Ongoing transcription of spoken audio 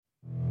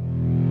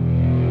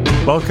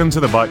Welcome to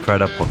the Bike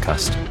Radar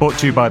podcast, brought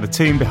to you by the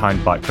team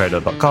behind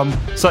BikeRadar.com,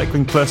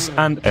 Cycling Plus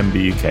and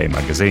MBUK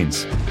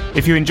magazines.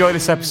 If you enjoy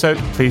this episode,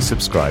 please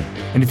subscribe,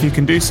 and if you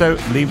can do so,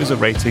 leave us a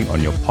rating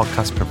on your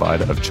podcast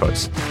provider of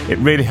choice. It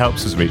really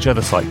helps us reach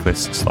other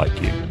cyclists like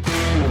you.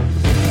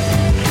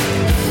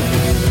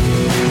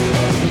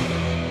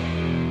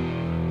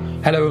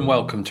 Hello and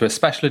welcome to a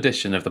special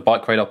edition of the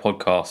Bike Radar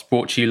podcast,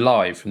 brought to you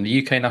live from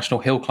the UK National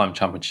Hill Climb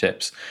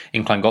Championships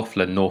in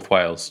Llangollen, North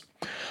Wales.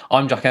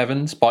 I'm Jack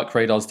Evans, Bike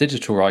Radar's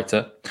digital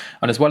writer,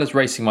 and as well as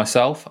racing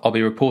myself, I'll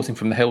be reporting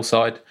from the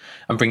hillside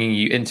and bringing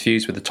you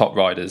interviews with the top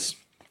riders.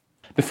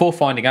 Before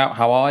finding out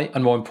how I,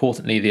 and more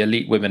importantly the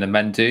elite women and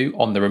men do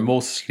on the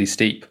remorselessly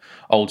steep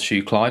Old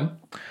Shoe climb,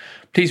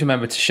 please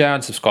remember to share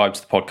and subscribe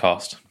to the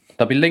podcast.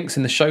 There'll be links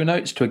in the show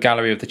notes to a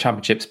gallery of the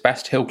Championship's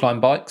best hill climb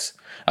bikes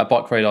at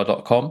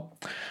BikeRadar.com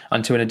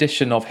and to an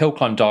edition of Hill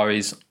Climb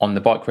Diaries on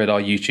the Bike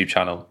Radar YouTube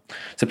channel.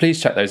 So please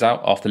check those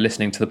out after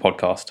listening to the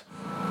podcast.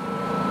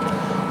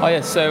 Oh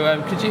yes,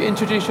 so could you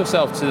introduce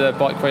yourself to the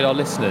Bike Radar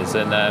listeners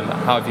and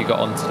how have you got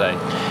on today?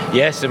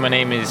 Yeah, so my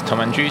name is Tom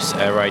Andrews.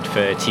 I ride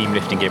for Team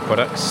Lifting Gear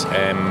Products.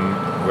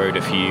 Rode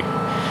a few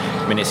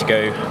minutes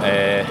ago,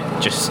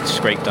 just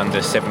scraped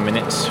under 7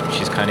 minutes, which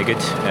is kind of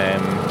good.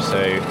 So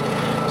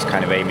was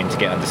kind of aiming to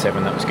get under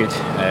 7, that was good.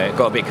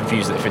 Got a bit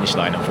confused at the finish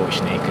line,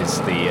 unfortunately,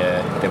 because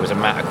there was a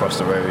mat across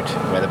the road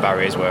where the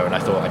barriers were, and I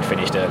thought I'd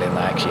finished earlier than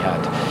I actually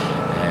had.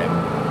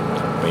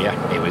 But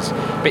yeah, it was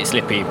a bit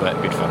slippy, but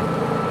good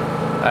fun.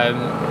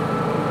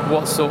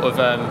 What sort of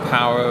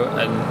power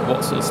and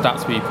what sort of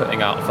stats were you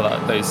putting out for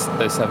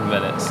those 7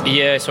 minutes?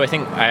 Yeah, so I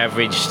think I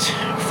averaged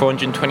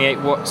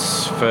 428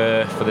 watts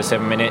for the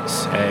 7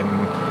 minutes.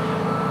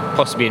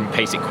 Possibly didn't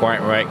pace it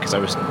quite right because I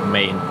was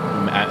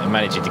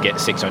managing to get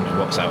 600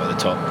 watts out at the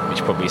top, which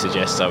probably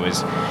suggests I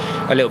was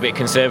a little bit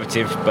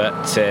conservative,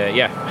 but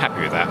yeah, happy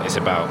with that. It's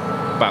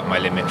about my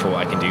limit for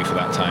what I can do for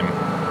that time.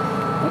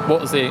 What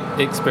was the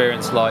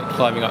experience like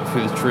climbing up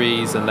through the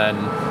trees and then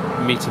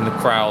meeting the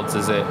crowds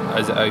as it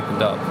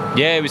opened up?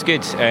 Yeah, it was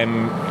good.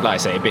 Like I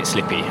say, a bit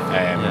slippy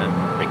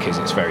because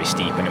it's very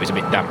steep and it was a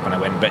bit damp when I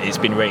went, but it's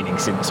been raining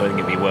since, so I think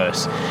it'll be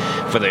worse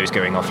for those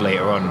going off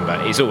later on.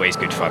 But it's always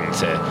good fun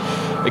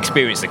to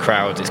experience the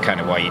crowd. It's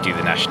kind of why you do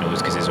the nationals,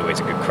 because there's always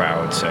a good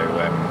crowd. So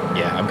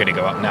yeah, I'm going to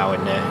go up now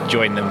and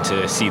join them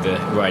to see the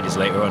riders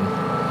later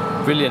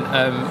on. Brilliant.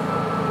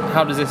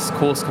 How does this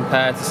course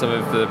compare to some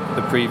of the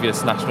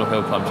previous National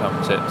Hill Climb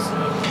Championships?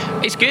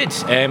 It's good.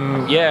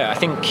 Yeah, I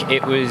think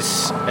it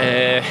was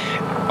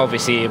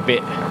obviously a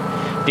bit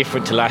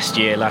different to last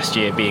year. Last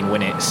year being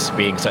Winnets,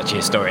 being such a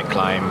historic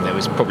climb, there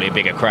was probably a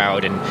bigger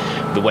crowd and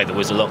the weather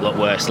was a lot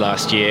worse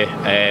last year.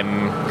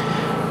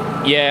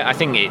 Yeah, I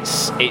think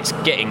it's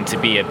getting to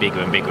be a bigger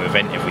and bigger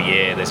event every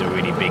year. There's a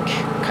really big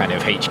kind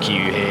of HQ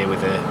here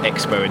with the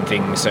expo and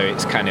things, so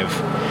it's kind of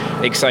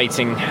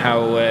exciting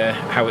how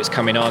it's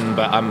coming on.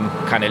 But I'm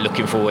kind of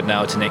looking forward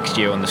now to next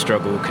year on the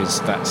struggle,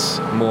 because that's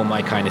more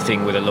my kind of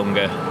thing with a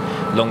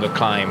longer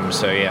climb.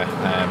 So yeah,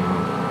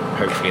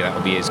 hopefully that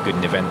will be as good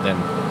an event then.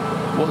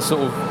 What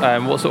sort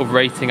of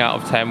rating out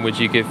of 10 would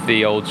you give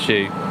the Old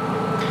Shoe?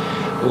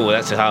 Oh,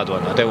 that's a hard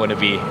one. I don't want to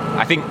be.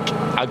 I think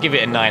I'll give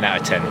it a 9 out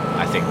of 10.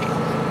 I think.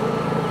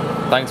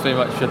 Thanks very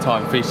much for your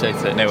time. Appreciate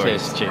it. No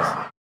worries. Cheers.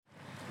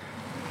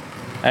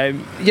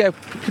 Yeah,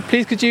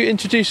 please could you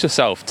introduce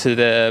yourself to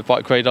the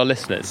Bike Radar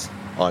listeners?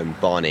 I'm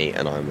Barney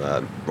and I'm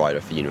a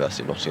rider for the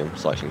University of Nottingham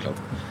Cycling Club.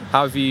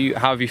 How have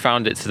you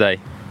found it today?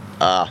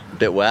 A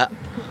bit wet,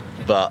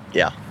 but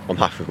yeah, I'm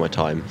happy with my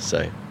time,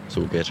 so it's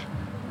all good.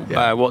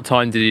 Yeah. What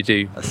time did you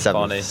do,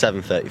 Barney?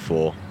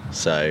 7:34.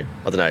 So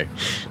I don't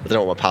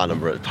know what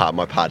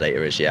my power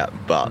data is yet,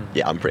 but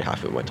yeah, I'm pretty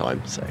happy with my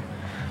time. So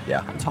yeah,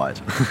 I'm tired.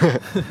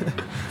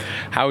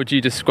 How would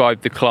you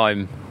describe the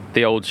climb,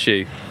 the Old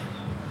Shoe?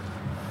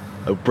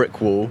 A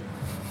brick wall,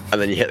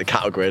 and then you hit the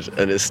cattle grid,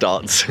 and it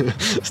starts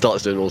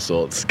doing all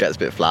sorts. Gets a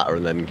bit flatter,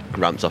 and then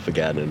ramps up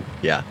again, and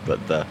yeah. But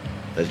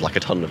there's like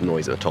a ton of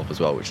noise at the top as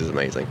well, which is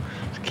amazing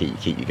to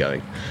keep you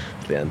going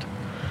to the end.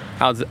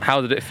 How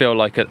did it feel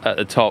like at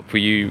the top?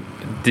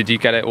 Did you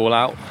get it all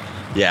out?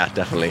 Yeah,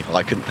 definitely.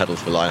 I couldn't pedal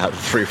to the line. I had to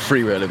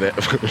freewheel a bit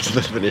to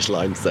the finish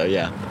line. So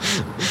yeah,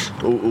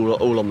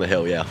 all on the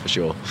hill. Yeah, for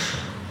sure.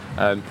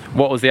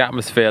 What was the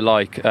atmosphere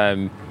like,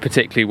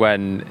 particularly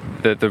when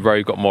the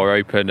road got more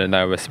open and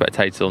there were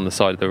spectators on the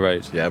side of the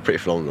road? Yeah, pretty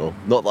phenomenal.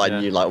 Not that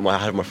I knew, like, I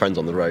had my friends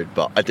on the road,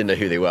 but I didn't know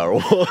who they were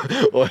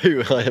or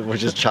who I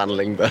was just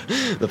channeling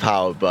the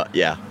power. But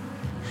yeah,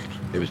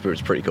 it was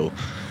pretty cool.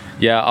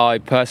 Yeah, I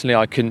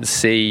couldn't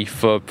see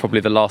for probably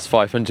the last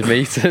 500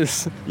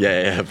 metres.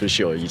 Yeah, for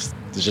sure.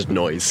 There's just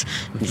noise.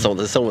 Someone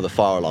with a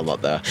fire alarm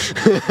up there.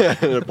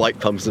 And a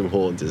bike pumps and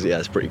horns.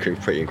 It's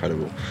pretty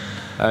incredible.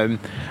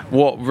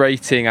 What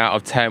rating out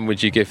of 10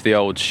 would you give the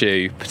Old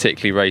Shoe,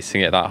 particularly racing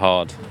it that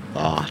hard?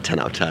 10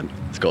 out of 10.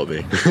 It's got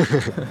to be.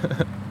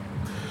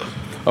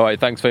 All right,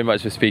 thanks very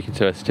much for speaking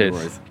to us. Cheers. No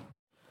worries.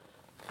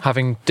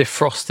 Having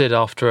defrosted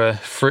after a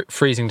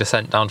freezing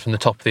descent down from the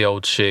top of the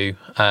Old Shoe,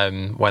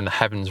 when the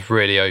heavens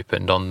really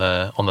opened on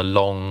the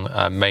long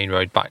main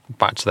road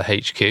back to the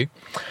HQ,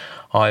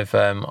 I've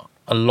a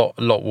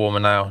lot warmer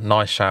now.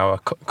 Nice shower,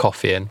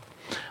 coffee in,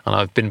 and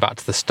I've been back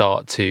to the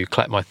start to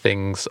collect my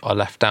things I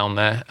left down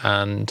there.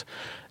 And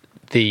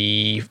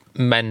the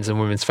men's and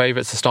women's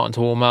favourites are starting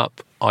to warm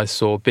up. I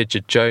saw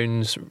Bidget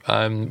Jones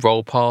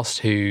roll past,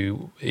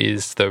 who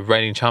is the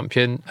reigning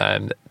champion,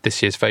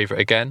 this year's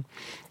favourite again,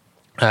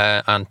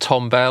 and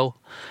Tom Bell,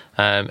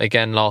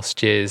 again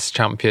last year's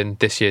champion,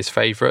 this year's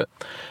favourite.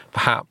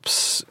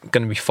 Perhaps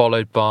going to be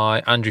followed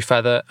by Andrew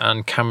Feather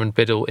and Cameron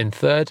Biddle in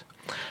third.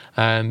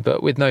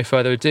 But with no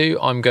further ado,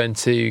 I'm going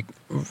to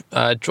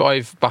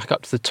drive back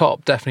up to the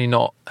top. Definitely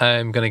not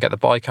going to get the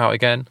bike out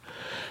again,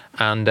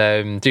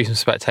 and do some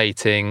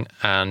spectating,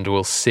 and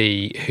we'll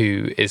see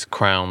who is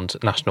crowned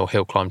National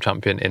Hill Climb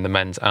Champion in the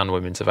men's and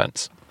women's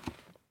events.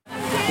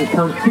 Would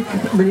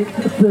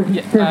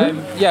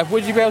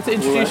you be able to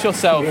introduce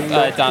yourself,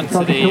 Dan,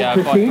 to the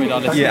bike radar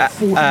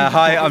listeners?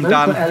 Hi, I'm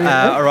Dan.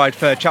 I ride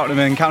for Cheltenham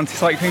and County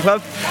Cycling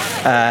Club.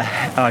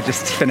 And I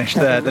just finished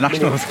the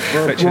Nationals,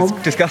 which was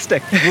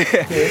disgusting.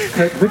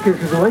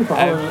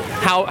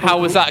 How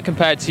was that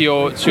compared to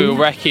your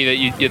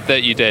recce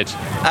that you did?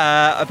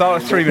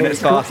 About 3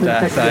 minutes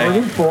faster.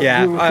 So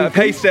yeah, I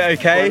paced it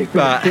okay,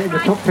 but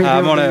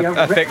I'm on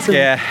a fixed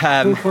gear,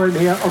 so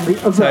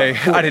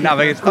I didn't have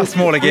a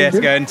smaller gear to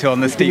go into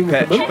on the steep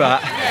pitch.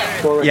 But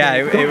yeah,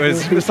 it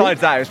was. Besides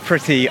that, it was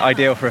pretty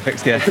ideal for a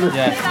fixed gear.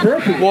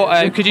 Yeah.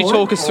 What could you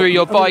talk us through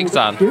your bike,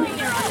 Dan?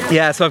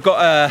 Yeah, so I've got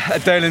a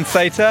Dolan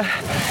Sator,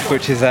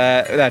 which is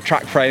a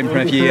track frame from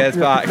a few years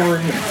back.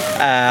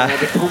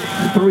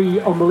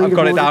 I've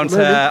got it down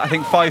to, I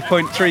think,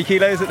 5.3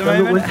 kilos at the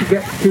moment.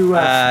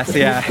 So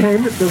yeah,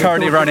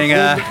 currently running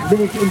a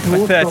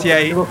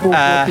 38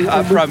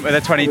 up front with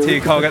a 22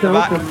 cog at the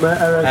back,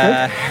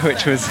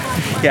 which was,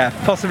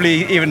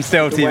 possibly even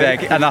still too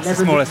big, and that's the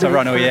smallest I've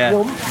run all year.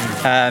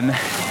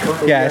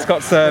 It's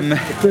got some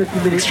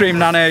extreme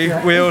nano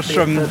wheels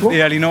from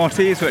the early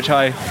noughties, which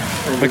I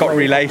got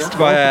relaced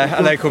by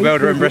a local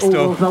builder in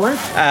Bristol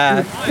to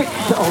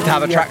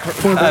have a track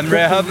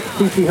rear hub,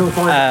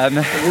 and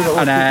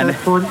then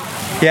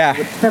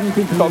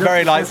got a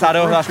very light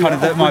saddle. That's kind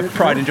of my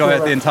pride and joy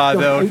of the entire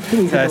build.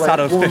 So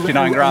saddle's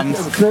 59 grams,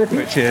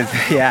 which is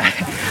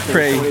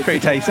pretty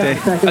tasty.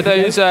 Are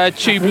those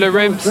tubular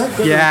rims?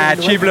 Yeah,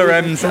 tubular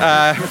rims.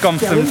 Gone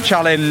for some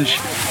challenge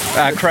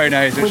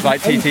chronos, which are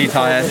like TT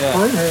tyres,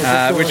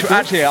 which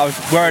actually I was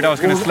worried I was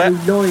going to slip,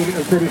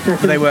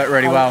 but they work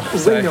really well.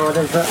 So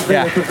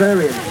yeah.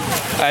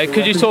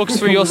 Could you talk us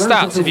through your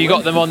stats? Have you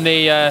got them on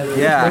the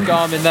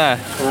Garmin there?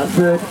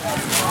 For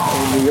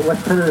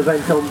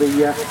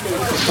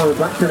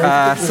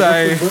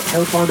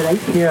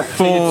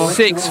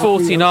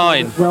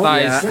 6:49,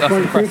 that's an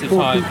impressive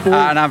time.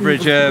 At an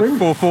average of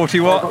 440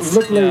 watts,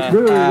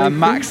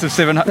 max of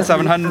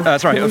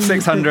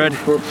 600,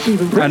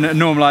 and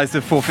normalised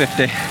of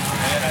 450.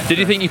 Did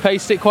you think you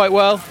paced it quite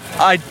well?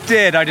 I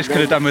did. I just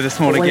could have done with a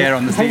smaller gear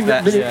on the seat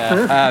bits,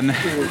 and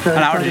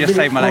that would have just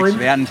saved my legs to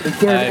the end.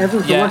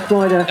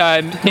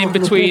 In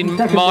between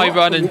my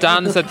run and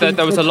Dan's,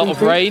 there was a lot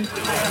of rain.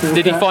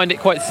 Did you find it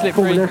quite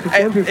slippery?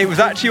 It was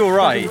actually all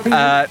right.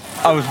 I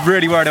was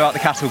really worried about the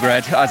cattle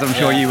grid, as I'm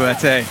sure you were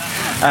too.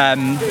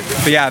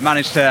 But yeah, I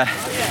managed to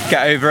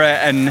get over it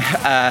and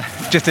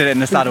just did it in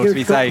the saddle to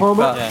be safe.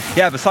 But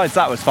besides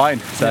that was fine.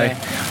 So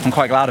I'm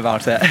quite glad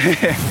about it.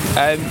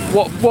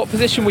 What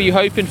position were you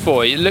hoping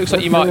for? It looks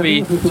like you might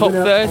be top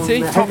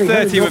 30. Top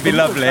 30 would be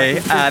lovely.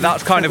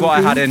 That's kind of what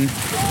I had in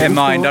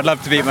mind. I'd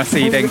love to beat my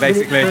seeding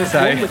basically.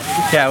 So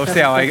yeah, we'll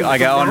see how I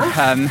get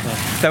on.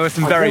 There were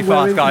some very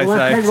fast guys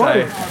though,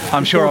 so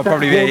I'm sure I'll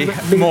probably be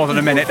more than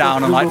a minute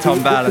down on like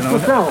Tom Bell and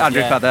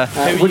Andrew Feather.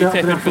 Who are you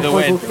tipping for the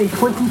win?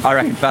 I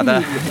reckon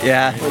Feather.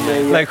 Yeah,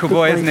 local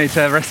boy, isn't he,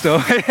 to Bristol?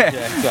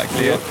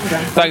 Exactly. Yeah.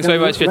 Thanks very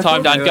much for your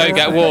time, Dan. Go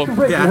get warm.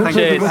 Yeah, thank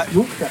Cheers.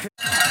 you.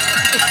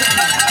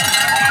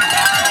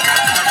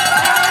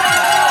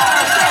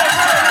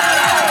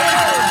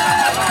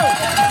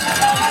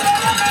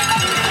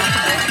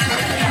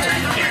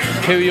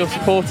 Who are you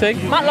supporting?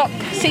 Matlock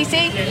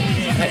CC.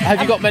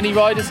 Have you got many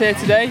riders here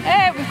today?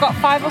 We've got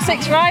 5 or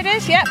 6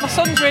 riders. Yeah, my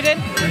son's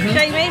ridden.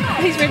 Jamie,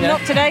 he's ridden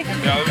up today.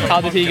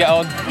 How did he get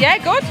on? Yeah,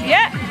 good.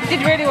 Yeah,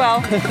 did really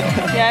well.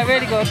 Yeah,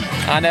 really good.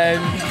 And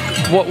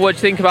what do you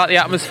think about the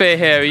atmosphere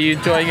here? Are you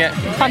enjoying it?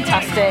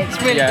 Fantastic.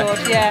 It's really good.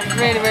 Yeah,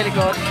 really, really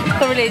good.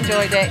 Thoroughly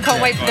enjoyed it.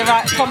 Can't wait for the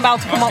Tom Bell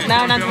to come up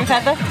now and Andrew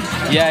Feather.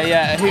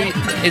 Yeah.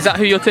 Is that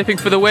who you're tipping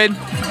for the win?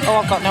 Oh,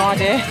 I've got no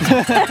idea.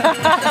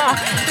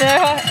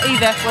 No,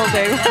 either will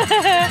do.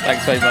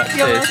 Thanks very much.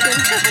 You're Cheers. welcome.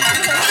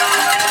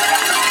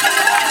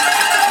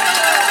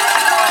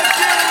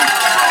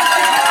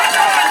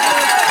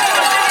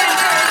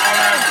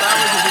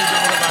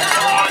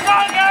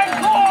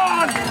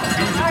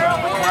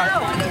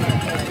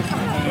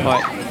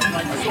 Right.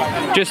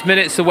 Just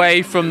minutes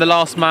away from the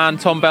last man,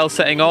 Tom Bell,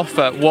 setting off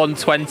at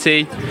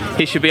 1:20.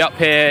 He should be up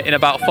here in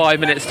about 5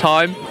 minutes'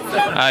 time.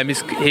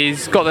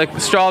 He's got the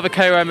Strava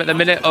KOM at the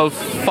minute of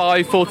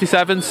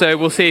 5:47, so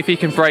we'll see if he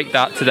can break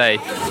that today.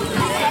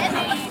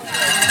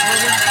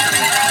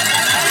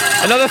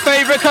 Another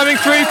favourite coming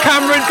through,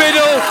 Cameron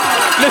Biddle,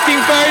 looking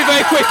very,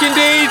 very quick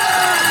indeed.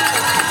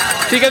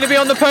 Is he going to be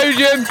on the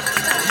podium?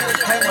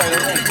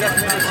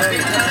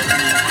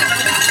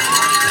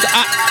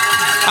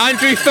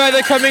 Andrew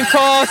Feather coming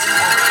past,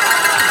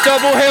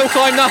 double hill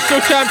climb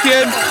national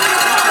champion.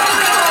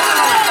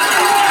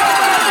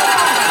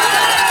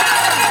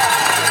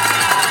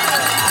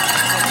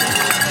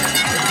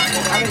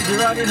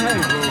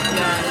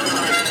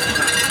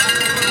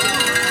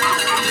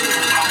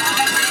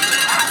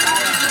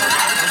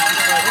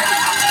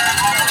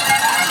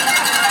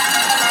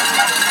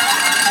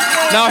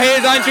 Now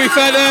here's Andrew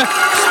Feather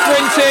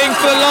sprinting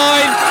for the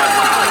line.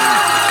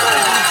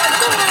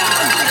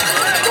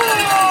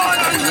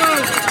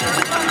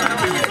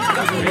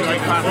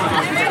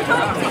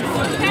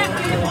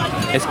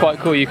 It's quite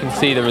cool, you can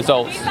see the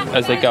results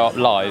as they go up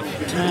live.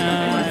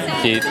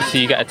 So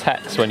you get a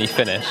text when you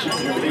finish.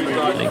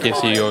 It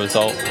gives you your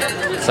result.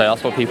 So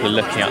that's what people are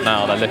looking at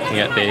now. They're looking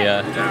at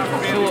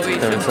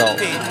the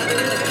results.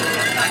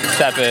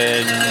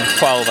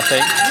 7:12, I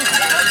think.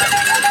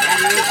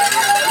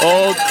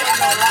 Oh,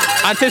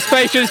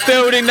 anticipation's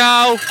building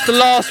now. The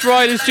last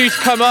rider's due to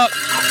come up.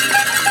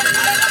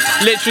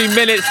 Literally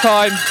minutes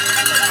time.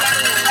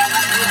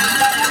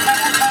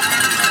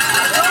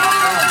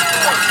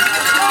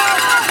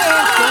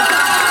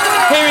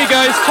 Here he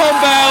goes,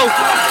 Tom Bell.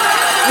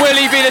 Will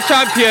he be the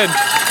champion?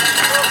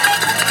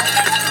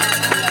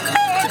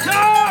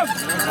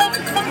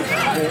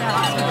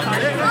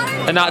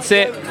 And that's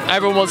it.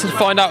 Everyone wants to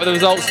find out the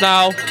results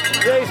now.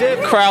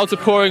 Crowds are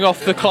pouring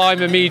off the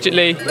climb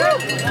immediately.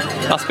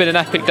 That's been an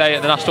epic day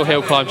at the National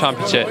Hill Climb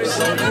Championships.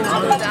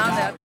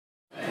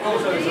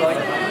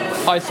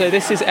 Hi, so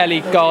this is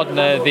Ellie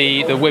Gardner,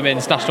 the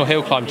women's National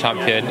Hill Climb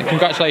champion.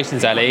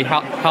 Congratulations, Ellie.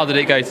 How did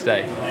it go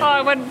today? Oh,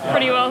 it went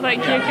pretty well,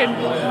 thank you. Could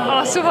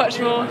ask so much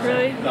more,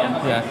 really.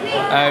 Yeah.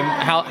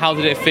 How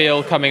did it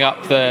feel coming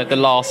up the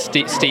last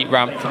steep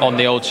ramp on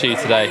the old shoe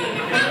today?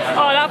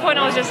 Oh, at that point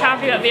I was just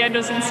happy that the end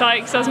was in sight,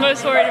 because I was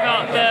most worried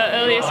about the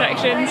earlier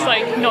sections,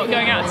 like not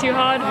going out too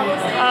hard.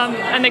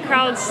 And the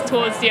crowds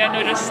towards the end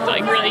were just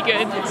like really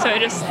good, so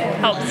it just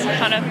helped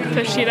kind of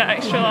push you that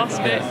extra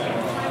last bit.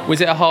 Was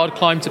it a hard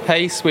climb to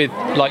pace with,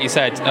 like you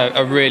said,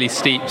 a really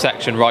steep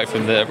section right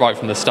from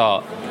the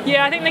start?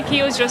 Yeah, I think the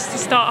key was just to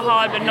start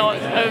hard but not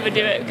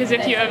overdo it, because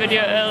if you overdo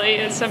it early,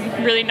 there's some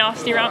really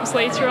nasty ramps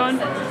later on.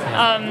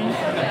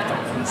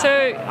 So,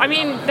 I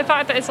mean, the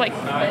fact that it's like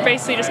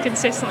basically just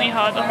consistently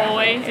hard the whole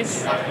way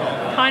is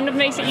kind of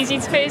makes it easy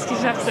to pace,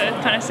 because you have to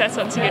kind of set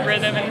onto good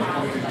rhythm and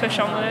push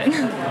on with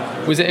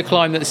it. Was it a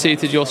climb that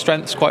suited your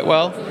strengths quite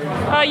well?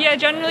 Yeah,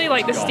 generally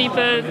like the steeper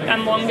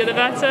and longer the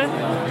better.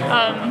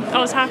 I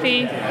was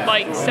happy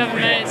like 7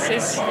 minutes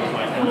is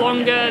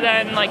longer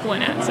than like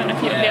Winnett's and a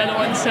few of the other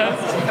ones, so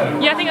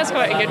yeah, I think that's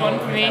quite a good one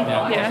for me.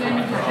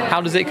 Yeah.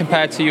 How does it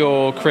compare to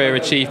your career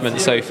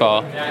achievements so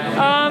far?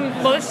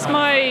 Well, this is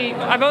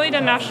I've only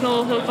done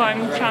national hill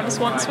climb champs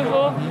once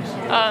before.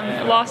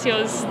 Last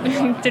year's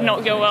did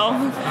not go well,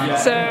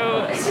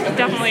 so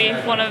definitely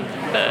one of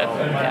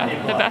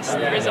the best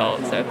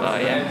results so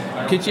far.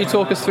 Yeah. Could you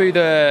talk us through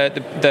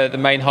the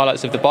main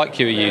highlights of the bike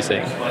you were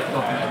using?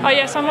 Oh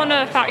yes, I'm on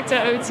a Factor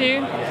 02,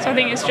 so I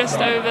think it's just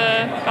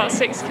over about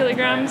 6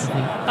 kilograms.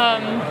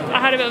 I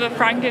had a bit of a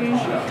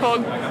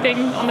Franken-cog thing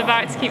on the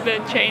back to keep the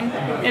chain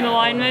in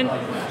alignment.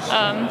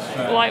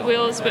 Light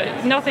wheels,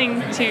 but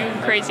nothing too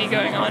crazy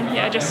going on.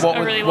 Yeah, just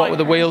a really light. What were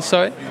the wheels,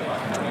 sorry?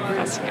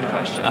 That's a good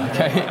question.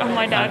 Okay. Oh,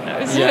 my dad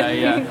knows.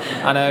 Yeah.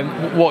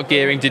 And what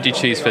gearing did you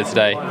choose for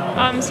today?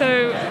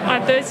 So I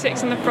had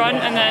 36 in the front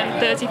and then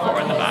 34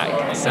 in the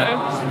back. So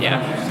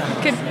yeah,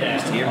 could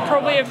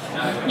probably have.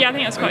 Yeah, I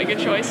think that's quite a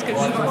good choice,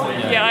 because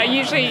I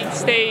usually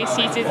stay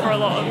seated for a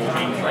lot of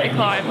the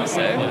climb.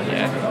 So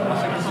yeah.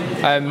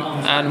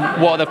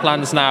 And what are the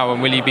plans now,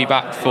 and will you be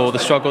back for the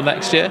struggle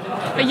next year?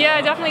 Yeah,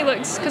 it definitely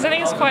looks, because I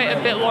think it's quite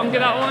a bit longer,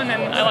 that one,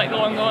 and I like the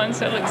longer one,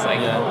 so it looks like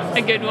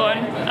a good one.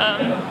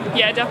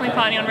 Definitely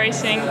planning on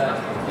racing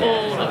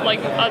all like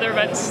other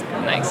events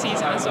next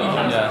season as well.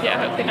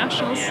 Hopefully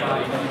nationals.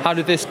 How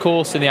did this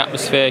course in the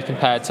atmosphere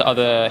compare to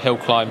other hill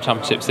climb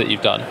championships that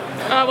you've done?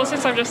 Well,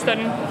 since I've just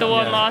done the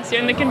one last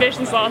year, and the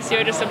conditions last year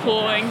were just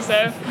appalling,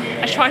 so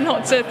I try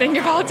not to think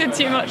about it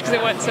too much because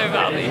it went so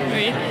badly for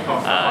me.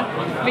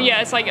 But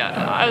yeah, it's like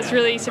I was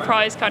really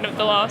surprised kind of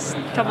the last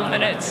couple of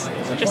minutes,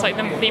 just like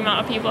the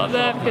amount of people up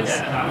there, because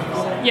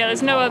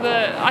there's no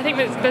other. I think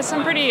there's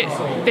some pretty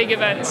big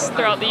events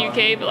throughout the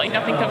UK, but like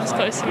nothing comes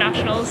close to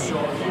nationals.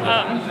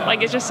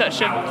 It's just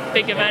such a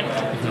big event.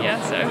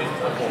 Yeah.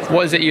 So.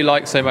 What is it you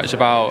like so much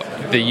about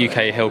the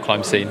UK hill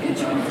climb scene?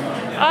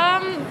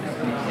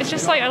 It's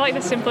just like I like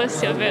the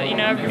simplicity of it. You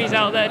know, everybody's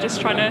out there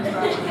just trying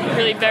to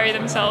really bury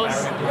themselves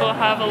for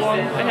however long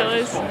the hill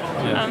is.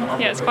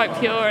 It's quite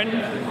pure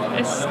and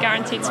it's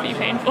guaranteed to be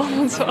painful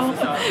as well.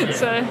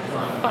 So,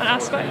 fun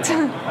aspect.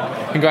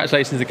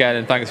 Congratulations again,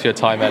 and thanks for your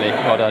time, Ellie.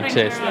 Well done.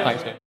 Cheers.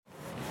 Thanks.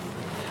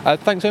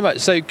 Thanks very much.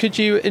 So, could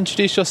you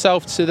introduce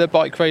yourself to the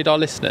Bike Radar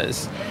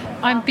listeners?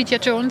 I'm Bidya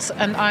Jones,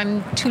 and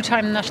I'm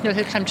two-time National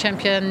Hill Climb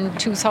Champion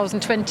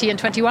 2020 and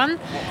 21,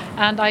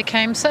 and I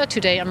came third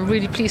today. I'm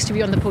really pleased to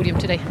be on the podium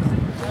today.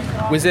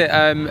 Was it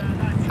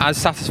as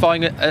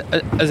satisfying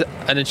as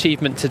an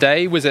achievement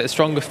today? Was it a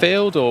stronger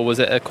field, or was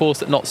it a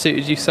course that not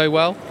suited you so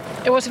well?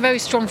 It was a very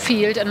strong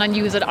field, and I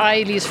knew that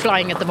Eiley is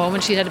flying at the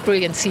moment. She had a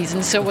brilliant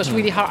season, so it was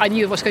really hard. I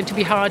knew it was going to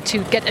be hard to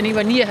get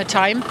anywhere near her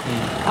time.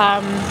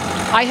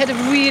 I had a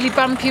really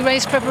bumpy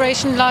race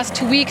preparation last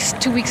 2 weeks.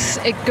 2 weeks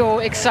ago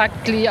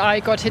exactly, I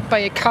got hit by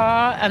a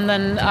car, and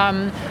then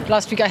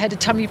last week I had a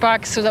tummy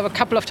bug, so there were a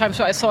couple of times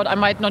where I thought I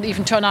might not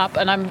even turn up,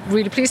 and I'm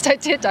really pleased I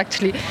did,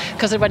 actually,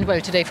 because it went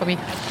well today for me.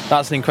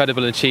 That's an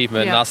incredible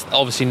achievement. Yeah. That's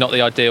obviously not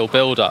the ideal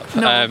build-up,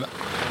 No.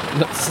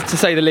 to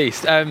say the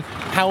least.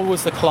 How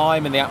was the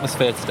climb and the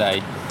atmosphere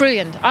today?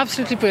 Brilliant,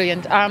 absolutely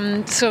brilliant.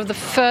 So the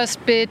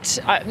first bit,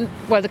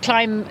 the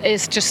climb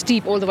is just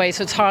steep all the way,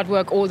 so it's hard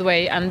work all the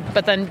way.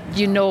 But then,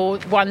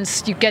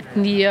 once you get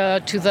near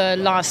to the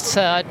last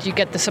third, you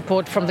get the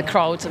support from the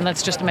crowds, and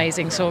that's just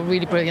amazing. So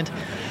really brilliant.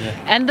 Yeah.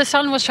 And the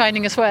sun was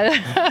shining as well.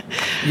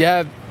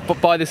 Yeah,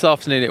 but by this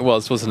afternoon it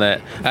was, wasn't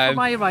it? On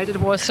my ride it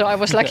was, so I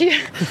was lucky.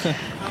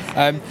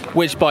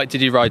 Which bike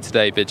did you ride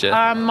today,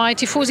 Bidya? My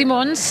Tifosi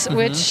Mons,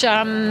 which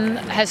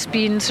has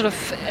been sort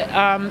of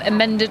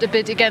amended a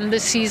bit again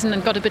this season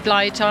and got a bit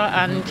lighter,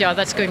 and yeah,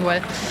 that's going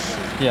well.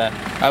 Yeah.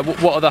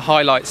 What are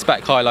the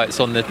spec highlights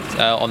on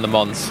the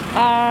Mons?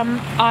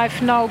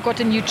 I've now got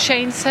a new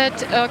chain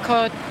set,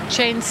 Urquhart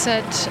chain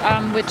set,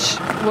 which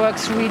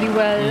works really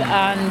well,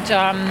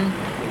 and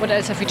what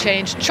else have we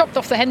changed? Chopped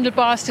off the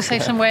handlebars to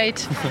save some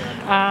weight.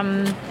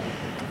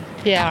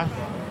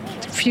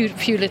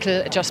 Few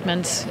little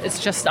adjustments.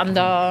 It's just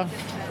under,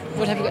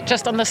 what have you got?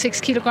 Just under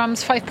 6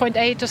 kilograms,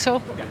 5.8 or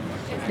so.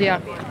 Yeah.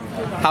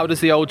 How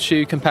does the old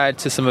shoe compare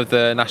to some of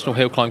the national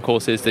hill climb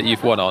courses that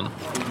you've won on?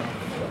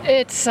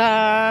 It's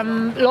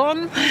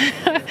long.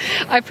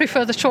 I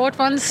prefer the short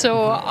ones.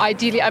 So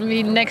ideally,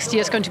 next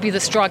year is going to be the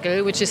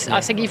struggle, which is, I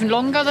think, even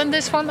longer than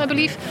this one, I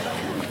believe.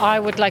 I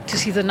would like to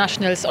see the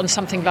nationals on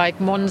something like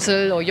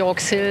Monsell or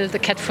Yorks Hill, the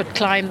Catfoot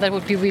climb. That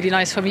would be really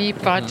nice for me,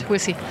 but we'll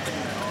see.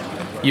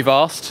 You've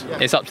asked.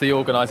 It's up to the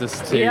organisers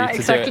to do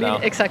it now.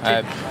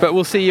 Exactly. But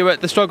we'll see you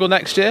at the struggle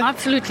next year.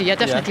 Absolutely, yeah,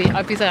 definitely. Yeah.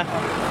 I'll be there.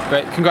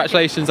 Great.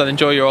 Congratulations and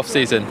enjoy your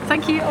off-season.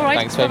 Thank you. All right.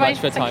 Thanks very much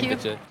for your time,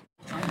 Bidya.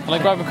 Can I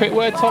grab a quick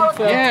word, Tom,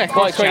 for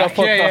Bike Radar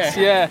podcast?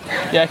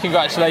 Yeah,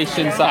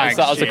 congratulations. That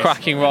was a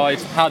cracking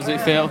ride. How does it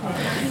feel?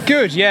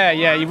 Good, yeah.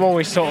 You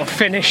always sort of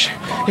finish.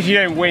 If you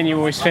don't win, you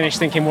always finish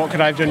thinking, what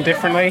could I have done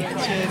differently?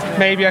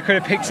 Maybe I could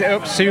have picked it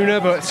up sooner,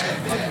 but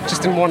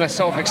just didn't want to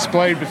sort of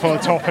explode before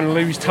the top and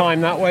lose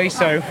time that way.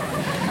 So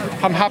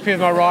I'm happy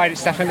with my ride.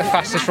 It's definitely the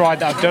fastest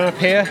ride that I've done up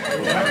here.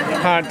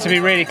 To be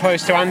really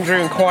close to Andrew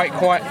and quite,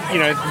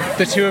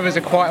 the two of us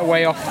are quite a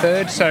way off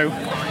third. So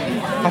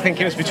I think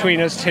it was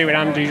between us two and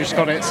Andrew just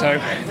got it.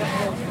 So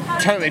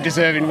totally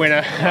deserving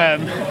winner.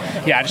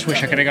 I just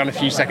wish I could have gone a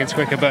few seconds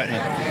quicker, but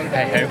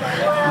hey ho.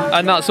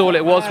 And that's all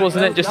it was,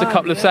 wasn't it? Just a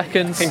couple of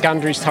seconds. I think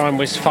Andrew's time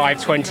was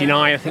 5:29.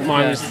 I think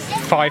mine was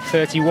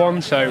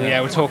 5:31. So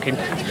we're talking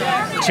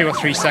 2 or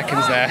 3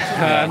 seconds there.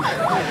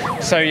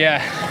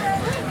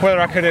 Whether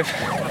I could have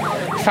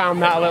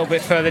found that a little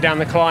bit further down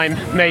the climb,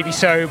 maybe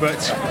so,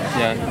 but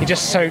you're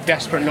just so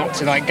desperate not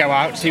to go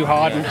out too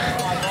hard, and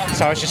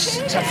so I was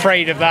just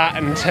afraid of that,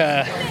 and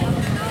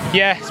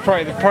it's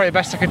probably the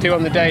best I could do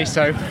on the day,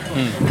 so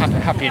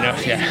happy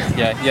enough.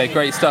 Yeah,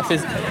 great stuff.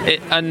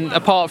 And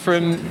apart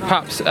from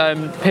perhaps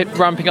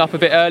ramping up a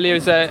bit earlier,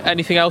 is there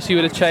anything else you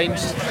would have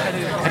changed?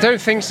 I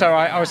don't think so.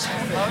 I was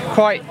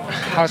quite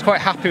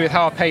happy with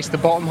how I paced the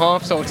bottom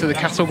half, sort of to the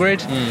cattle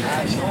grid,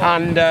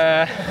 and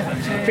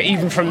but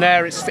even from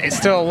there, it's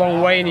still a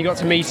long way, and you got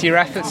to meter your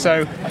effort.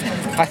 So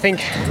I think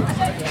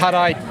had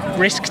I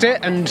risked it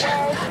and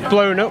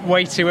blown up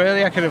way too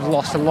early, I could have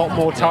lost a lot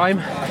more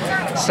time.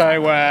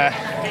 So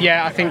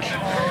I think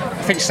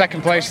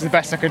second place is the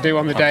best I could do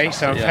on the day,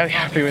 so I'm fairly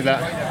happy with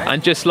that.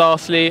 And just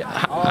lastly,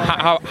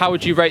 how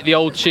would you rate the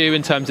old shoe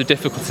in terms of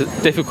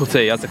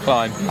difficulty as a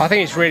climb? I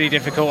think it's really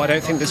difficult. I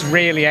don't think there's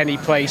really any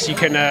place you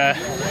can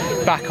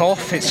back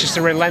off. It's just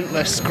a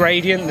relentless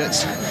gradient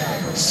that's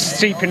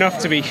steep enough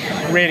to be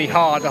really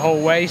hard the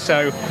whole way.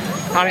 So,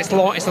 and it's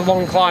a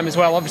long climb as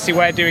well. Obviously,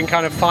 we're doing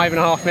kind of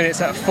 5.5 minutes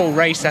at a full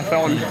race effort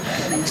on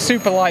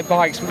super light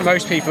bikes, but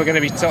most people are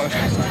going to be sort of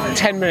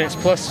 10 minutes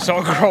plus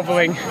sort of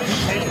grovelling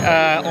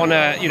on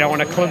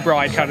a club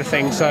ride kind of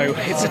thing. So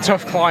it's a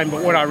tough climb,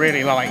 but what I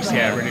really liked.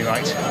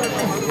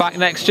 Back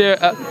next year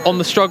on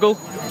the struggle?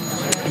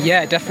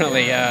 Yeah,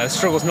 definitely. The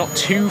struggle's not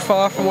too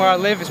far from where I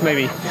live. It's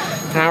maybe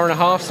an hour and a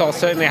half, so I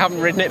haven't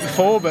ridden it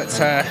before,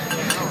 but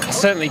I'll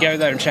certainly go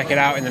there and check it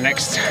out in the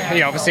next,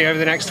 obviously over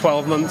the next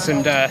 12 months,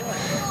 and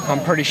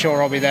I'm pretty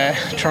sure I'll be there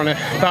trying to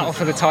battle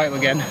for the title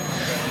again.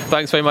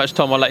 Thanks very much,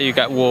 Tom. I'll let you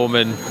get warm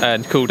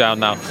and cool down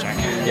now. Jack.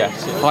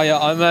 Yes. Hi,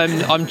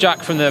 I'm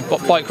Jack from the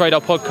Bike Radar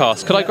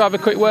podcast. Could I grab a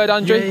quick word,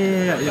 Andrew?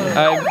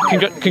 Yeah.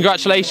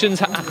 Congratulations.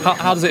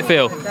 How does it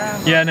feel?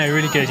 Yeah, no,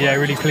 really good. Yeah,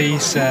 really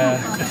pleased.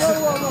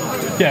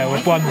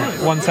 with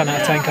one 10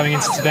 out of 10 coming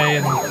into today,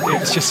 and it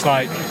was just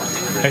like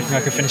hoping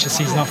I could finish the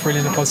season off really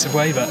in a positive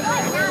way. But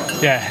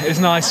yeah, it was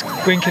nice.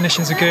 Wind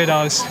conditions are good.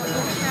 I was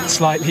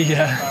slightly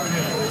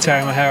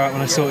tearing my hair out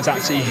when I saw it was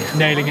actually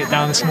nailing it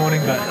down this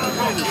morning, but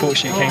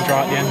fortunately it came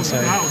dry at the end.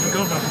 So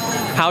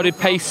how did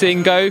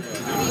pacing go?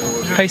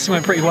 Pacing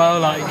went pretty well.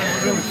 Like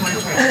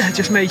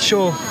just made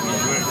sure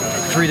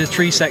through the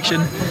tree section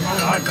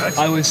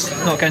I was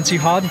not going too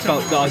hard and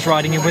felt that I was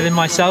riding it within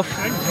myself,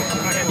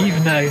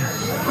 even though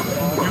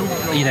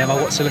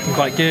my watts are looking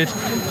quite good.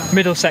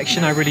 Middle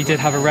section I really did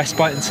have a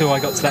respite until I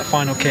got to that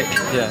final kick,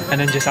 and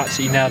then just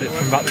absolutely nailed it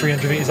from about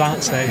 300 metres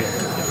out. So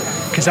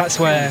because that's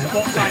where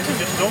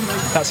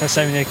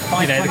so many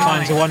the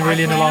climbs are won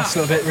really in the last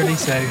little bit really.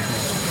 So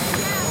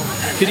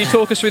could you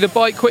talk us through the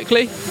bike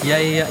quickly?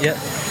 Yeah.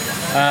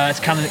 It's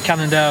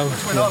Cannondale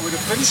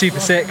Super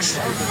 6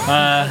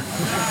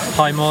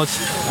 high mod.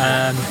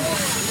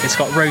 It's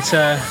got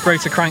rotor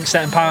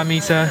crankset and power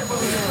meter,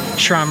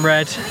 SRAM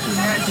red,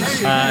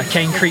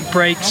 Cane Creek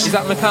brakes. Is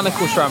that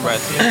mechanical SRAM red?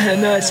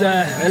 No, it's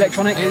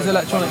electronic. It is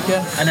electronic,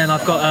 yeah. And then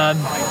I've got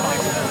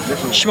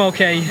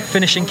Schmolke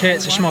finishing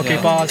kit, so Schmolke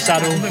bars,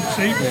 saddle.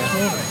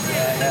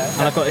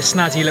 And I've got this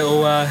snazzy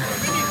little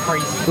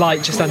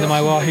light just under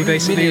my wahoo,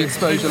 basically. Mini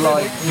exposure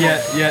light.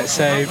 Yeah,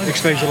 so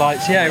exposure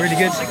lights, really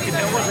good.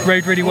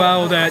 Rode really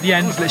well. The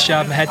end, literally I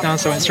had my head down,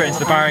 so I went straight into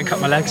the barrier and cut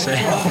my leg, so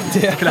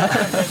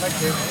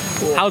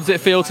How does it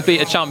feel to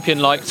beat a champion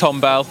like Tom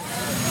Bell?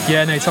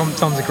 Yeah, no,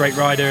 Tom's a great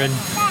rider, and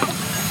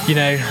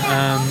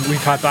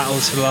we've had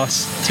battles for the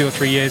last 2 or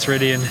 3 years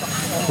really, and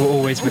we're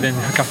always within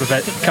a couple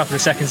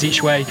of seconds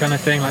each way kind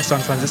of thing. Like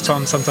sometimes it's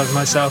Tom, sometimes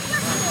myself.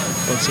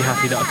 Obviously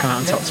happy that I've come out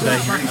on top today.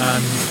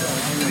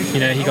 He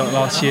got it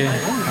last year,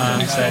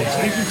 so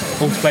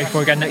all to play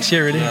for again next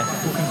year really. Yeah.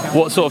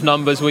 What sort of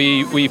numbers were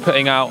you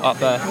putting out up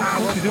there?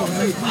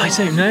 I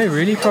don't know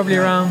really, probably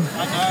around,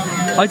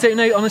 I don't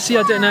know, honestly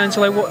I don't know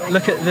until I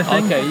look at the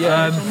thing. Okay,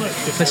 yeah.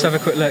 Let's have a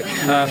quick look.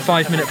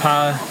 5 minute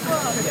power.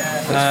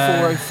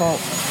 That's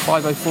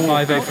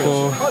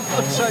 504.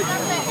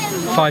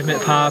 5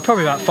 minute power,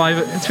 probably about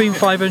between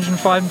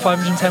 505 and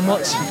 510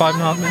 watts,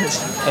 5.5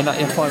 minutes. And that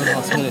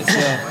 5.5 minutes,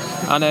 yeah.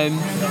 And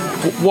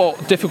what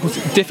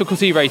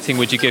difficulty rating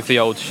would you give the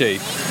old shoe?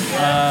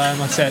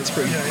 I'd say it's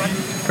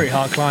pretty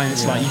hard climb.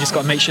 It's like you just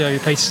got to make sure you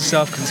pace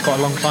yourself because it's quite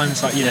a long climb.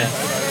 It's like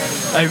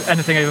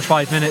anything over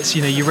 5 minutes,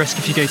 you risk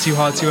if you go too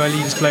hard too early,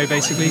 you just blow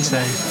basically.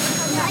 So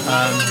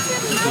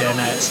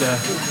it's a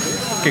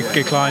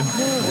good climb.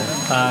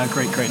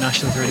 Great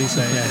nationals really.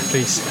 So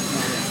please.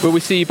 Will we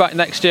see you back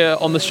next year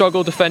on the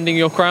struggle defending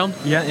your crown?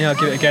 Yeah, I'll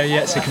give it a go.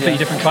 Yeah, it's a completely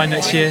different climb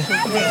next year.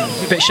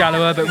 A bit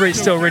shallower, but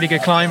still really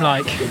good climb.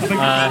 Like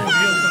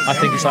I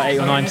think it's like 8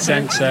 or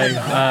 9%, so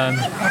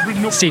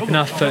steep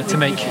enough to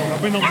make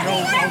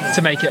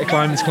it a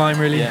climb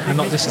really, and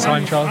not just a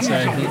time trial. So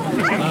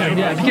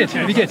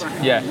it'd be good.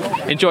 Yeah,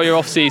 enjoy your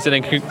off season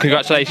and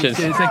congratulations.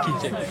 Cheers, thank you.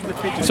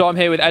 So I'm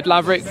here with Ed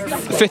Laverick,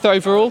 5th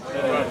overall.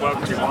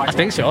 I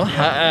think so.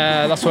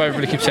 That's what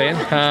everybody keeps saying.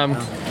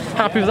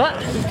 Happy with that.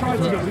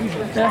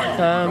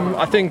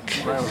 I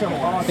think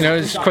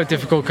it's quite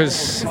difficult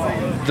because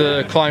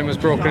the climb was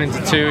broken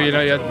into two. You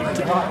had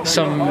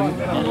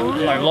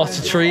lots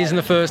of trees in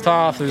the first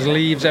half. There was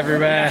leaves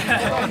everywhere.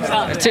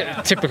 A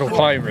typical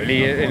climb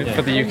really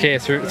for the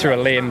UK through a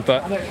lane.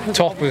 But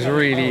top was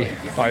really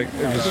it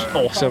was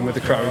awesome with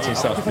the crowds and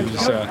stuff. It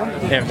was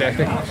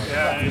definitely.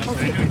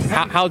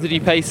 How did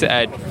you pace it,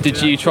 Ed? Did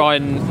you try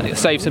and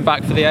save some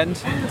back for the end?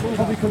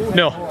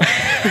 No.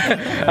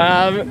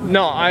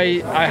 No,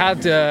 I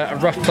had a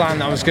rough plan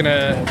that I was going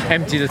to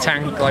empty the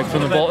tank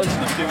from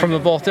the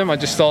bottom. I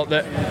just thought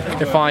that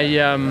if I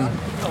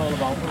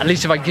at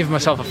least if I give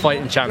myself a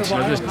fighting chance.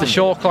 The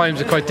short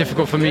climbs are quite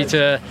difficult for me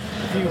to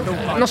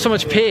not so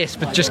much pace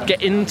but just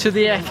get into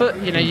the effort.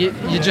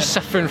 You're just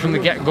suffering from the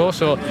get-go,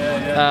 so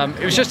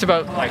it was just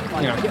about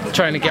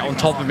trying to get on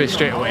top of it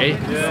straight away,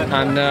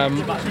 and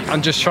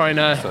I'm just trying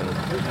to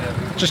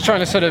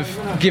sort of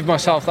give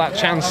myself that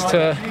chance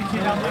to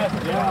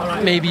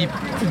maybe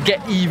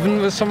get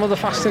even with some of the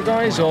faster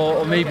guys,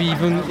 or maybe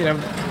even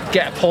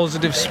get a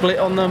positive split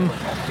on them,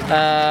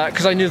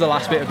 because I knew the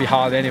last bit would be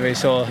hard anyway,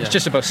 so it's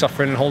just about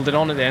suffering and holding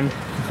on at the end.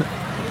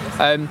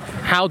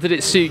 How did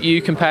it suit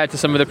you compared to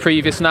some of the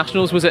previous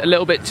nationals? Was it a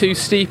little bit too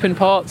steep in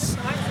parts?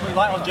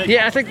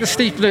 Yeah, I think the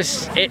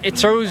steepness it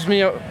throws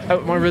me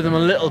out my rhythm a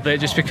little bit,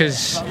 just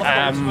because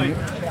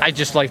I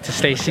just like to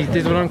stay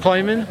seated when I'm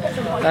climbing.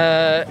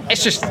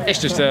 It's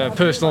just a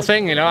personal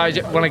thing, when I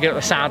get out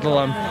the saddle,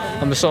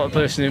 I'm the sort of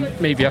person who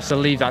maybe has to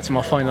leave that to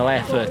my final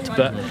effort.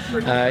 But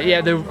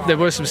there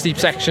were some steep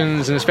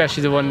sections, and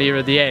especially the one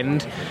near the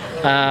end.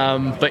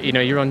 But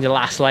you're on your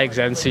last legs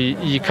then, so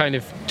you're kind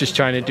of just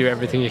trying to do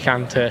everything you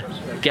can to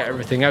get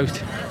everything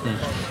out.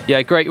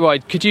 Yeah, great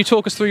ride. Could you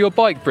talk us through your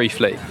bike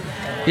briefly?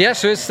 Yeah,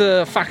 so it's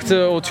the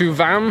Factor 02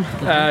 VAM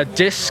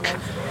disc,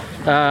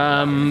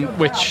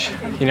 which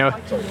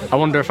I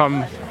wonder if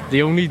I'm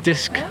the only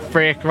disc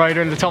brake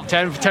rider in the top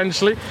 10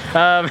 potentially.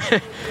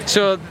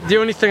 So the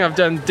only thing I've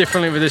done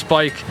differently with this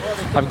bike,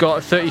 I've got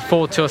a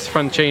 34 tooth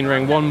front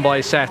chainring,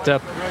 1x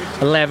setup,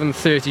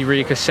 1130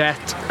 rear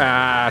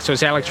cassette, so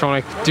it's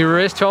electronic dual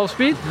race 12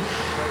 speed.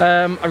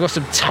 I've got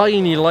some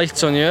tiny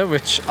lights on here,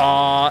 which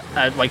are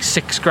like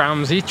 6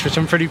 grams each, which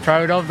I'm pretty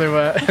proud of. They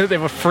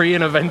were free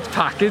in event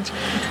package.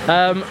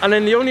 And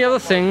then the only other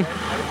thing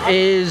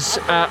is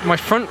my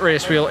front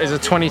race wheel is a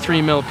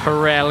 23mm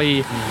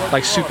Pirelli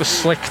like super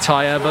slick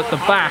tyre, but the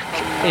back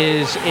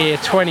is a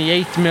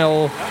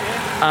 28mm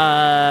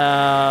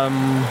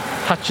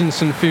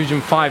Hutchinson Fusion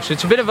 5. So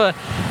it's a bit of a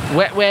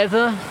wet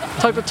weather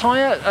type of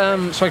tyre,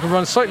 so I can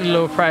run slightly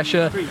lower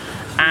pressure,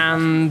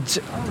 and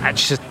it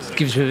just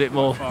gives me a bit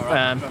more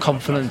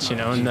confidence, you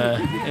know, in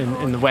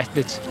the wet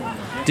bits.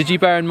 Did you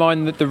bear in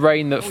mind that the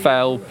rain that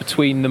fell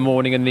between the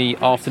morning and the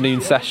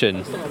afternoon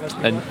session,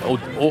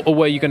 or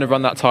were you going to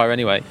run that tyre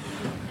anyway?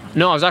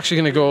 No, I was actually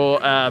going to go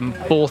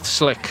both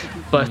slick,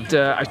 but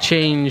I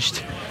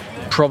changed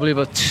probably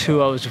about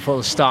 2 hours before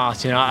the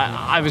start. You know,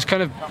 I was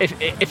kind of,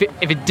 if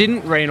it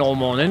didn't rain all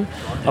morning,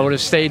 I would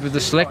have stayed with the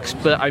slicks,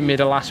 but I made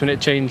a last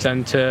minute change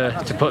then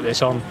to put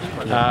this on.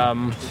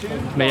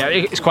 But yeah,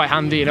 it's quite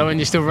handy, you know, when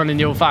you're still running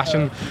the old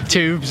fashioned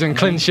tubes and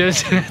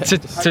clinchers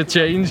to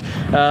change.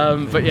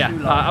 But yeah,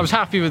 I was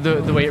happy with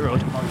the way it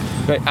rode.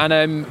 Great.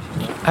 And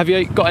have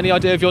you got any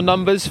idea of your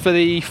numbers for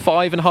the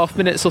 5.5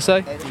 minutes or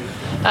so?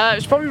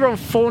 It's probably around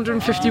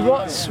 450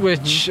 watts,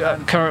 which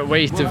current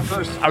weight of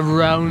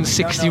around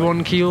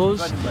 61 kilos.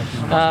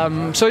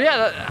 So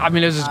yeah, I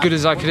mean, it was as good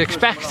as I could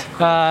expect.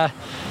 I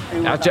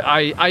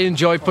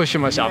enjoy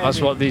pushing myself.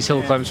 That's what these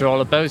hill climbs are all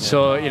about.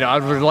 So, you know, I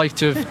would like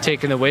to have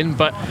taken the win,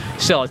 but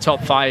still a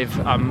top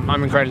 5.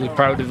 I'm incredibly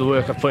proud of the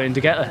work I've put in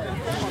together.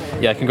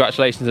 Yeah,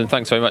 congratulations and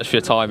thanks very much for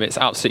your time. It's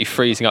absolutely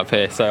freezing up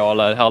here, so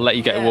I'll let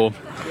you get warm.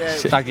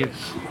 Thank you.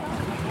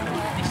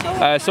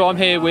 So I'm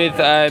here with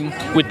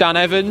Dan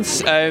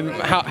Evans.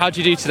 How did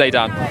you do today,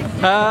 Dan?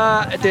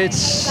 I did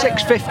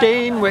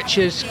 6:15, which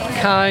is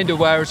kind of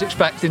where I was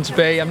expecting to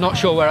be. I'm not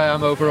sure where I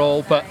am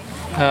overall, but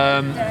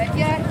I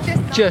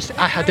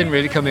didn't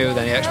really come here with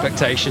any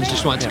expectations.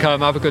 Just wanted to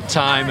come, have a good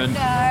time,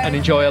 and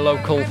enjoy a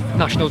local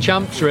national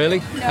champs.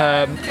 Really,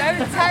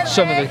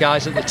 some of the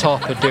guys at the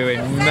top are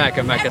doing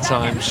mega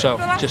times, so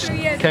just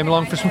came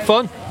along for some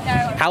fun.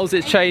 How's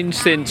it changed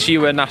since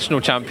you were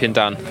national champion,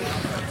 Dan?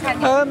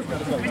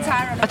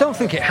 I don't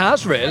think it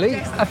has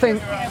really. I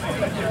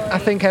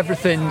think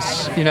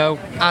everything's, you know,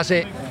 as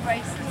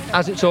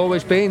it's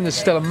always been. There's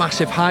still a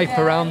massive hype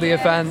around the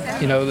event.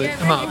 You know,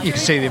 you can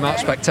see the amount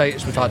of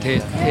spectators we've had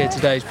here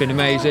today has been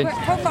amazing.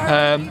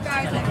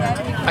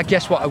 I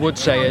guess what I would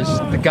say is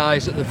the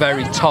guys at the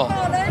very top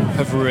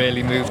have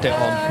really moved it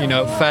on. You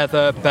know,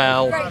 Feather,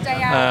 Bell,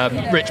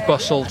 Rich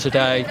Bustle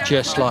today,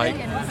 just like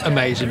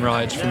amazing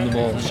rides from them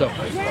all. So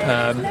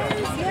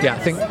yeah, I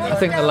think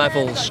the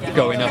level's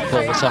going up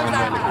all the time,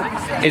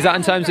 really. Is that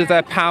in terms of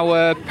their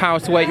power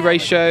to weight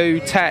ratio,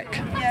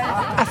 tech?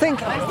 I think,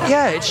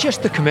 yeah, it's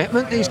just the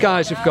commitment these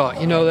guys have got.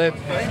 You know,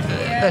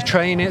 they're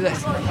training.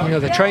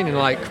 They're training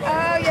like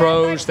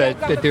pros. They're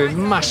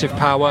doing massive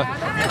power,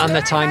 and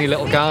they're tiny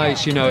little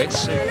guys. You know,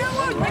 it's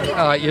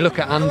you look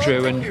at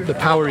Andrew and the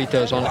power he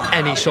does on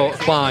any sort of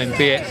climb,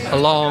 be it a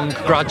long,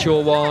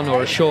 gradual one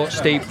or a short,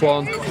 steep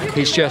one.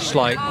 He's just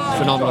like a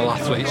phenomenal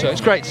athlete. So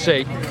it's great to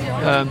see.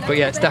 But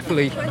yeah,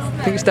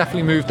 I think it's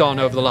definitely moved on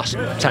over the last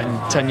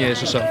 10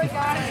 years or so.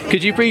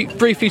 Could you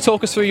briefly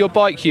talk us through your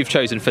bike you've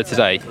chosen for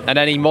today and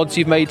any mods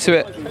you've made to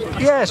it?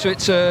 Yeah, so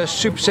it's a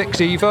Super 6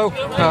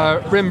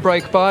 Evo, rim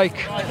brake bike,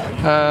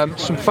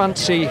 some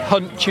fancy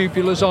Hunt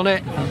tubulars on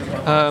it,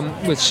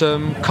 with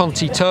some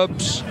Conti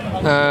tubs.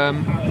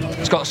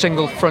 It's got a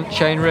single front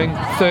chainring,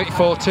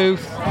 34 tooth.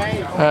 Is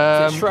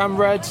it SRAM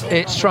red?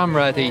 It's SRAM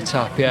red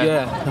E-Tap,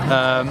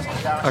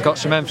 yeah. I got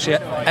some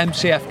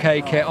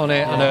MCFK kit on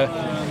it and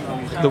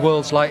the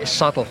world's lightest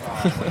saddle,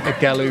 a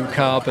Gelu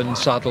carbon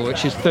saddle,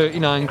 which is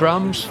 39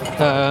 grams.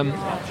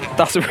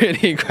 That's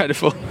really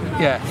incredible.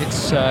 Yeah,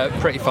 it's a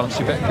pretty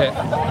fancy bit of kit.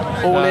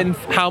 All in,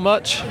 how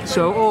much?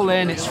 So all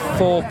in, it's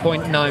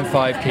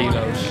 4.95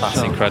 kilos.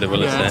 That's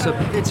incredible, isn't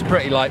it? It's a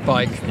pretty light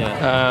bike.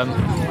 Yeah.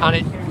 And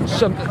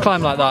a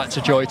climb like that, it's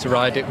a joy to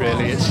ride it,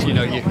 really. It's, you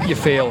know, you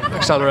feel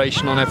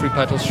acceleration on every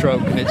pedal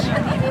stroke, and it's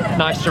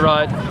nice to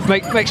ride.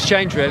 Makes a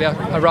change, really.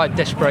 I ride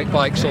disc brake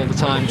bikes all the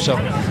time, so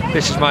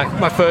this is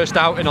my first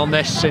outing on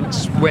this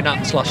since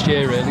Winnats last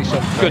year, really. So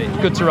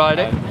good to ride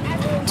it.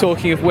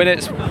 Talking of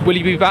Winnats, will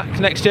you be back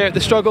next year at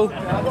the Struggle?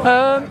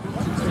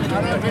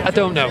 I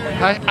don't know.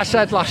 I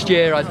said last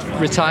year I'd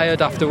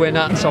retired after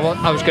Winnats.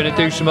 I was going to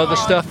do some other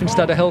stuff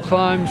instead of hill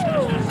climbs,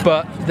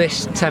 but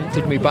this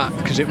tempted me back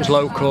because it was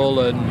local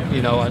and,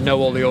 you know, I know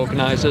all the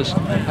organisers.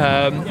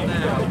 I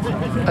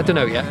don't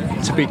know yet.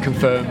 To be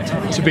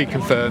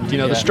confirmed. You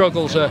know, the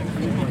Struggles are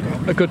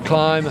a good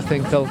climb. I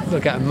think they'll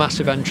get a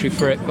massive entry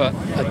for it, but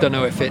I don't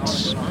know if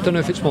it's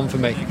one for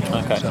me.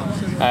 Okay. So.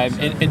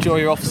 Enjoy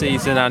your off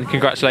season and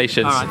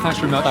congratulations. All right. Thanks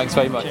very much. Thanks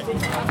very much.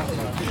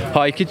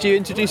 Hi, could you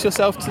introduce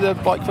yourself to the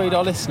Bike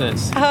Radar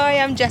listeners? Hi,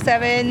 I'm Jess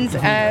Evans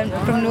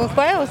from North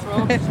Wales.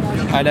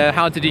 And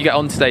how did you get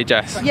on today,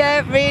 Jess?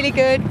 Yeah, really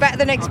good, better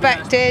than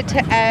expected,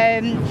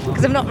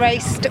 because I've not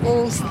raced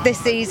all this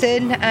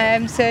season,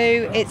 so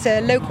it's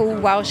a local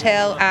Welsh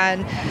hill,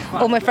 and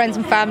all my friends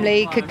and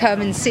family could come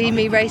and see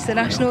me race the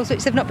Nationals,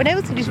 which they've not been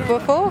able to do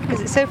before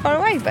because it's so far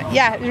away. But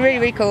yeah, it was really,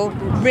 really cool,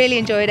 really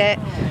enjoyed it.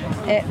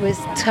 It was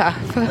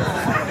tough.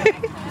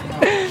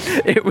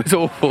 It was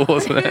awful,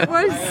 wasn't it? It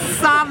was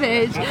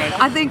savage.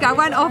 I think I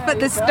went off at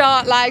the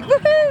start like,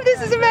 woohoo,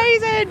 this is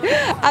amazing.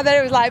 And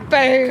then it was like,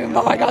 boom,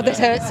 oh my God, this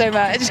hurts so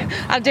much.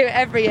 I do it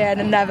every year and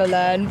I never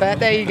learn, but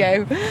there you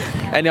go.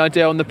 Any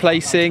idea on the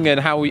placing and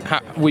how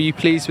were you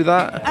pleased with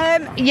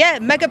that? Yeah,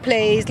 mega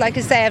pleased. Like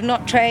I say, I've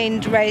not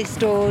trained,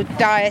 raced or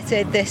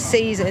dieted this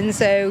season,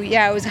 so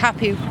yeah, I was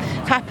happy.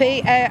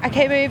 I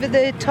came over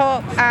the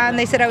top and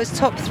they said I was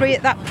top 3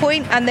 at that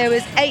point, and there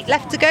was 8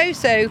 left to go,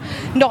 so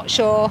not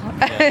sure,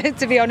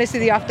 to be honest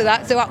with you, after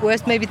that. So at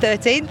worst, maybe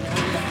 13th.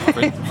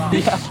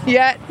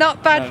 Yeah,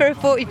 not bad for a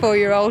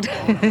 44-year-old.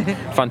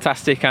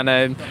 Fantastic.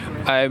 And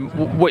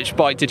which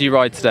bike did you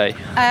ride today?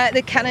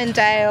 The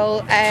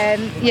Cannondale,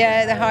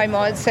 the high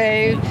mod.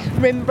 So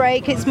rim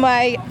brake. It's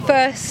my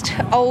first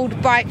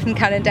old bike from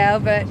Cannondale,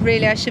 but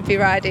really I should be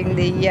riding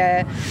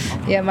the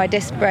my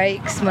disc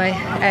brakes,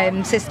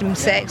 my System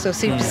 6 or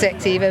Super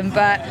 6 even.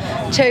 But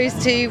chose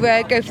to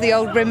go for the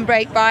old rim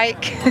brake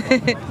bike.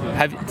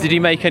 Did you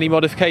make any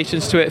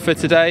modifications to it for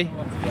today?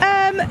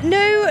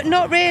 No,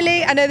 not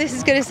really. I know this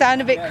is going to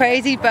sound a bit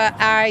crazy, but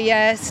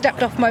I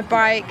stepped off my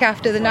bike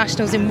after the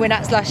Nationals in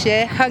Winnats last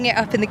year, hung it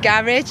up in the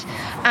garage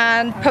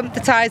and pumped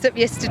the tyres up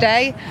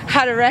yesterday,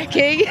 had a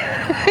recce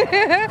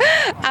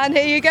and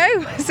here you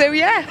go. So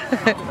yeah.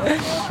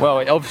 Well,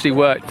 it obviously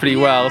worked pretty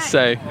well,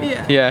 so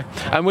yeah.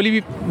 And will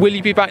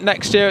you be back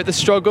next year at the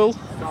struggle?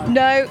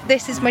 No,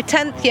 this is my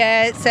 10th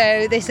year,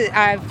 so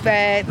I've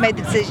made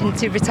the decision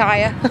to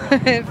retire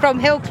from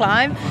hill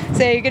climb.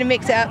 So you're going to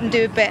mix it up and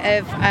do a bit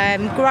of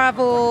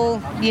gravel,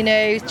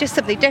 just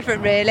something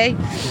different really.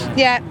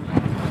 Yeah.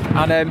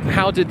 And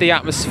how did the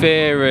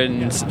atmosphere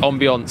and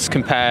ambience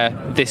compare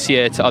this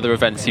year to other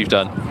events you've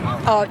done?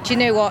 Oh, do you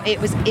know what? It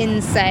was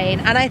insane.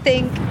 And I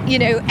think,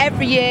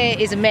 every year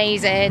is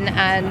amazing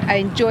and I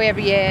enjoy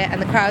every year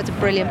and the crowds are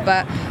brilliant,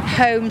 but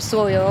home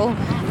soil,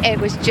 it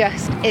was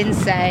just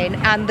insane.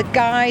 And the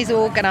guys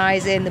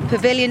organising the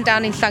pavilion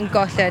down in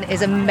Llangollen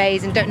is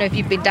amazing. Don't know if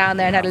you've been down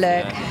there and had a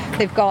look.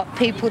 They've got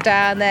people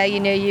down there,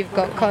 you've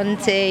got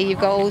Conti,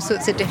 you've got all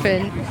sorts of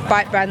different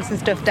bike brands and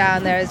stuff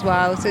down there as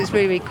well. So it's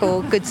really, really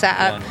cool. Good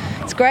setup.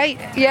 It's great.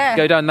 Yeah.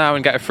 Go down now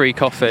and get a free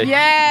coffee.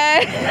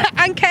 Yeah.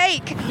 And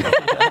cake.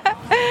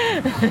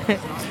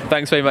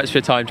 Thanks very much for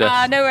your time,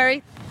 Jess. No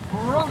worry.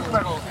 Bronze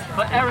medal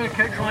for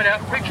Erica Drider,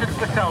 Richard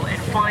Patel in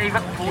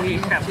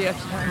 5:47.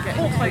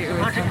 Fourth place,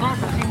 Magic Glass,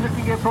 team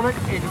lifting gear product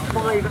in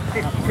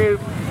 5:52.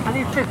 And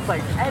in fifth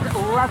place, Ed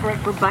Laverick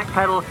from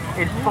Backpedal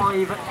in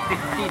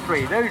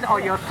 5:53. Those are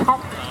your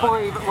top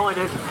 5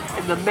 riders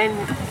in the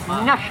Men's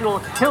National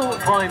Hill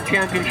Climb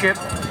Championship.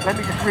 Let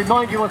me just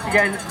remind you once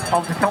again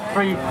of the top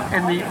 3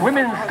 in the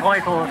women's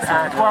titles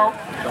as well.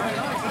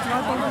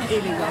 So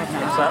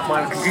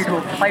my computer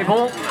will play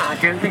ball. I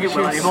don't think it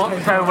will anymore.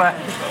 So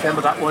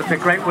remember, that was a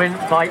great win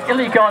by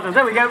Illy Gardner.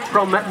 There we go,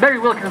 from Mary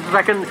Wilkins in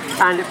second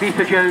and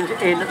Beefer Jones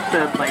in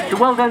third place. So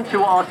well done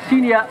to our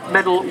senior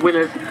medal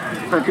winners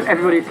and to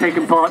everybody who's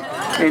taken part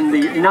in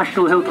the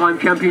National Hill Climb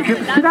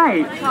Championships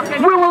today.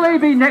 Where will they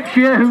be next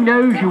year? Who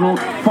knows? You will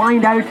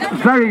find out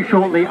very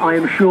shortly, I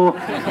am sure.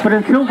 But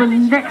until the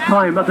next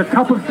time at the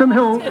top of some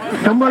hill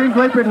somewhere in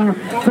Great Britain,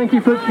 thank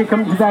you for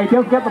coming today.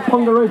 Don't forget the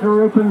Ponderosa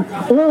are open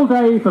all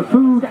day for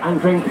food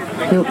and drink.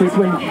 Feel free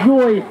to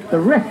enjoy the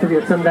rest of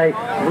your Sunday.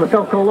 From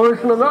myself, Carl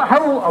Lawrenson, and the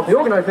whole of the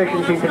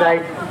organisation team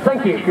today,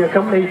 thank you for your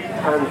company,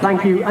 and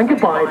thank you and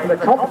goodbye from the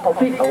top of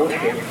the old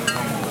ship.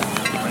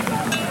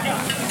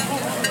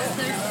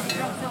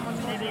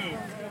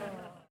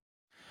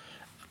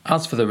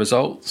 As for the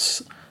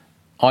results,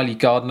 Illy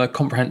Gardner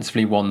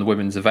comprehensively won the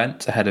women's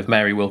event ahead of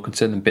Mary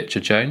Wilkinson and Beecher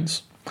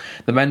Jones.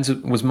 The men's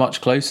was much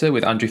closer,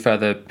 with Andrew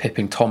Feather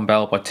pipping Tom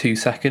Bell by 2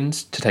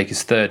 seconds to take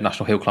his 3rd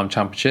National Hill Climb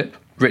Championship.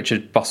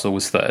 Richard Bussell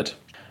was 3rd.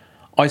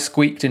 I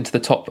squeaked into the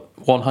top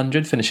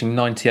 100, finishing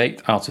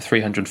 98th out of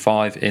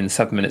 305 in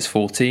 7 minutes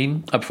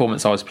 14, a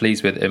performance I was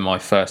pleased with in my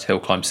first hill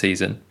climb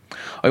season.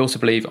 I also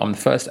believe I'm the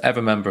first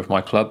ever member of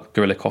my club,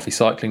 Gorilla Coffee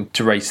Cycling,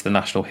 to race the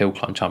National Hill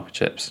Climb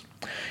Championships.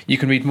 You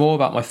can read more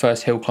about my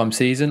first hill climb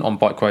season on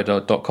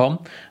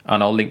bikeradar.com,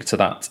 and I'll link to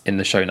that in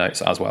the show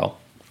notes as well.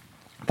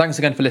 Thanks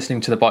again for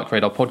listening to the Bike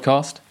Radar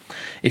podcast.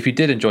 If you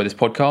did enjoy this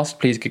podcast,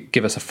 please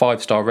give us a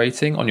 5-star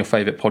rating on your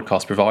favourite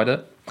podcast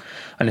provider.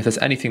 And if there's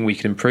anything we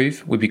can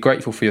improve, we'd be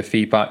grateful for your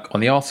feedback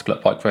on the article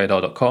at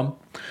bikeradar.com,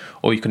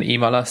 or you can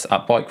email us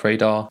at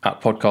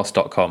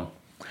bikeradar@podcast.com.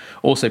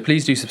 Also,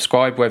 please do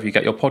subscribe wherever you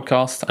get your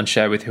podcasts and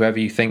share with whoever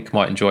you think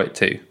might enjoy it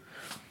too.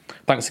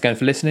 Thanks again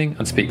for listening,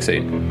 and speak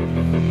soon.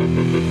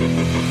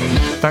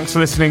 Thanks for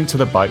listening to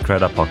the Bike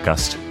Radar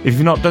podcast. If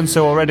you've not done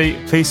so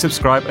already, please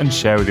subscribe and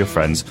share with your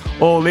friends,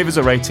 or leave us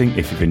a rating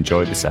if you've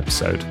enjoyed this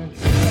episode.